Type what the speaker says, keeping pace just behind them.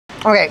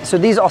Okay, so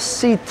these are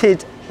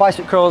seated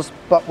bicep curls,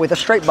 but with a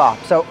straight bar.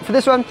 So for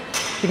this one,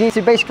 you need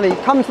to basically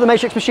come to the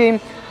matrix machine,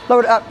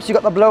 load it up so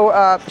you've got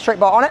the straight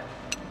bar on it.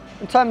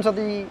 In terms of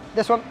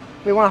this one,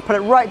 we want to put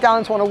it right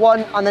down to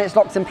 101, and then it's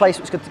locked in place,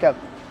 so it's good to go.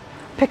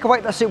 Pick a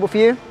weight that's suitable for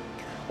you.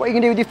 What you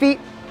can do with your feet,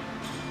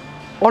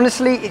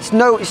 honestly, it's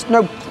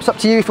up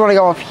to you if you want to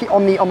go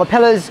on the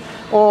pillars,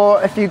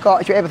 or if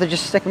you're able to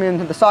just stick them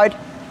into the side.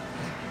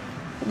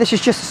 This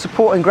is just to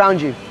support and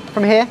ground you.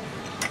 From here,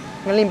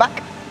 I'm going to lean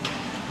back,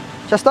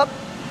 chest up.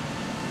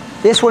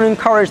 This will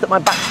encourage that my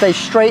back stays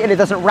straight and it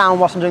doesn't round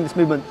whilst I'm doing this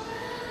movement.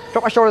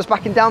 Drop my shoulders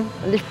back and down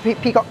and lift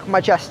peacock from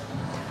my chest.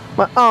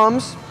 My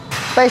arms,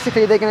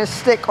 basically they're going to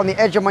stick on the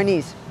edge of my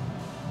knees.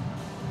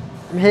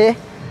 From here,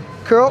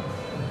 curl,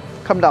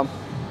 come down.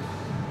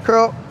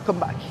 Curl, come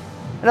back.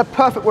 In a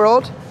perfect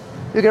world,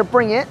 you're going to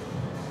bring it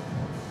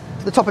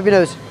to the top of your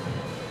nose.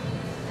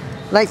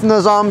 Lengthen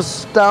those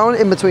arms down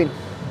in between.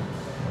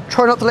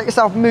 Try not to let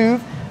yourself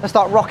move and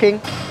start rocking.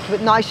 Keep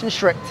it nice and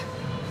strict.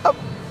 Up,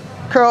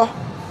 curl,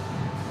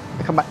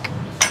 and come back.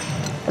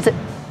 That's it.